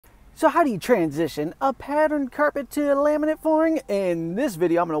So how do you transition a patterned carpet to laminate flooring? In this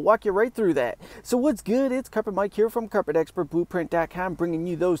video, I'm going to walk you right through that. So what's good? It's Carpet Mike here from CarpetExpertBlueprint.com, bringing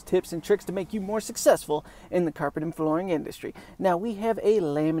you those tips and tricks to make you more successful in the carpet and flooring industry. Now we have a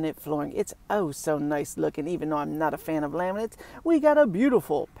laminate flooring. It's oh so nice looking, even though I'm not a fan of laminates. We got a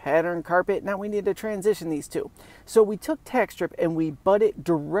beautiful patterned carpet. Now we need to transition these two. So we took tack strip and we butt it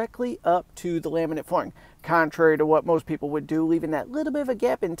directly up to the laminate flooring, contrary to what most people would do, leaving that little bit of a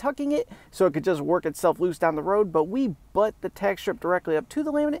gap and tucking it so it could just work itself loose down the road. But we butt the tack strip directly up to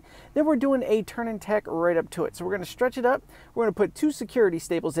the laminate. Then we're doing a turn and tack right up to it. So we're going to stretch it up. We're going to put 2 security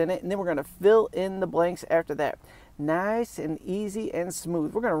staples in it, and then we're going to fill in the blanks after that. Nice and easy and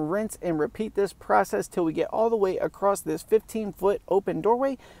smooth. We're going to rinse and repeat this process till we get all the way across this 15-foot open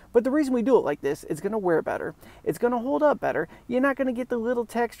doorway. But the reason we do it like this, it's going to wear better. It's going to hold up better. You're not going to get the little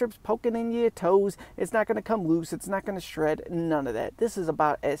tack strips poking in your toes. It's not going to come loose. It's not going to shred. None of that. This is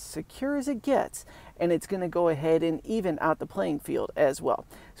about as secure as it gets. And it's going to go ahead and even out the playing field as well.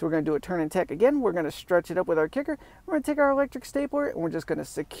 So we're going to do a turn and tack again. We're going to stretch it up with our kicker. We're going to take our electric stapler and we're just going to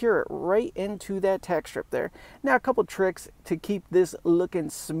secure it right into that tack strip there. Now, a couple tricks to keep this looking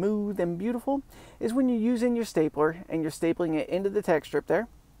smooth and beautiful is when you're using your stapler and you're stapling it into the tack strip there,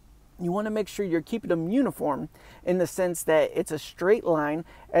 you want to make sure you're keeping them uniform in the sense that it's a straight line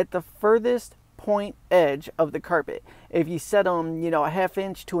at the furthest point edge of the carpet. If you set them, a ½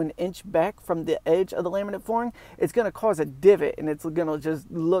 inch to 1 inch back from the edge of the laminate flooring, it's going to cause a divot and it's going to just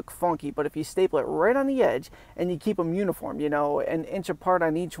look funky. But if you staple it right on the edge and you keep them uniform, 1 inch apart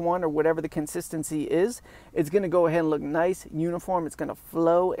on each one or whatever the consistency is, it's going to go ahead and look nice, uniform. It's going to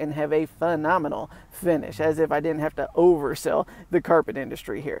flow and have a phenomenal finish, as if I didn't have to oversell the carpet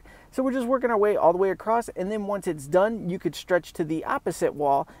industry here. So we're just working our way all the way across, and then once it's done, you could stretch to the opposite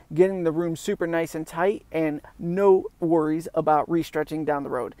wall, getting the room super nice and tight and no worries about restretching down the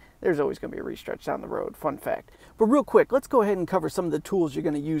road. There's always going to be a restretch down the road, fun fact. But real quick, let's go ahead and cover some of the tools you're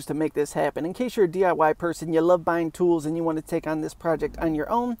going to use to make this happen. In case you're a DIY person, you love buying tools and you want to take on this project on your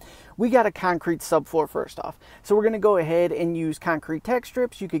own, we got a concrete subfloor first off. So we're going to go ahead and use concrete tack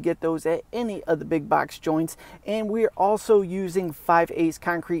strips. You could get those at any of the big box joints. And we're also using 5/8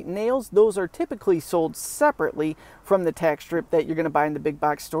 concrete nails. Those are typically sold separately from the tack strip that you're going to buy in the big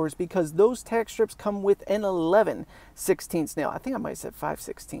box stores, because those tack strips come with an 11/16 nail. I think I might have said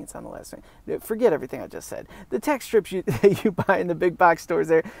 5/16 on the last one. Forget everything I just said. The tack strips you buy in the big box stores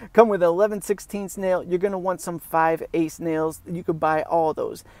there come with an 11/16 nail. You're going to want some 5/8 nails. You could buy all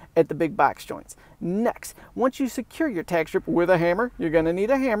those at the big box joints. Next, once you secure your tack strip with a hammer, you're going to need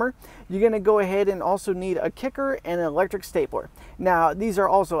a hammer. You're going to go ahead and also need a kicker and an electric stapler. Now, these are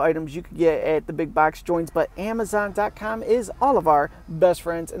also items you could get at the big box joints, but Amazon.com is all of our best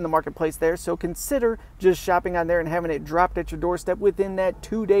friends in the marketplace there. So consider just shopping on there and having it dropped at your doorstep within that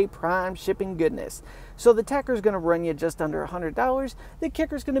 2-day prime shipping goodness. So the tacker is going to run you just under $100. The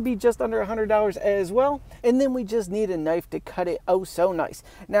kicker is going to be just under $100 as well. And then we just need a knife to cut it oh so nice.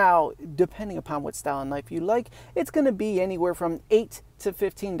 Now, depending upon what style of knife you like, it's going to be anywhere from $8 to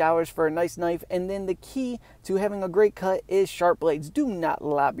 $15 for a nice knife. And then the key to having a great cut is sharp blades. Do not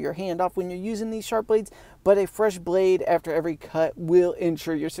lob your hand off when you're using these sharp blades, but a fresh blade after every cut will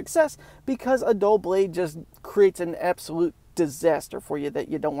ensure your success, because a dull blade just creates an absolute disaster for you that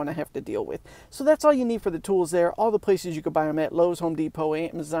you don't want to have to deal with. So that's all you need for the tools there. All the places you could buy them at: Lowe's, Home Depot,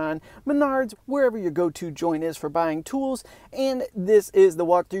 Amazon, Menards, wherever your go-to joint is for buying tools. And this is the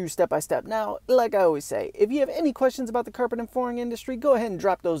walkthrough step by step. Now, like I always say, if you have any questions about the carpet and flooring industry, go ahead and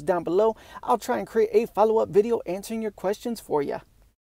drop those down below. I'll try and create a follow-up video answering your questions for you.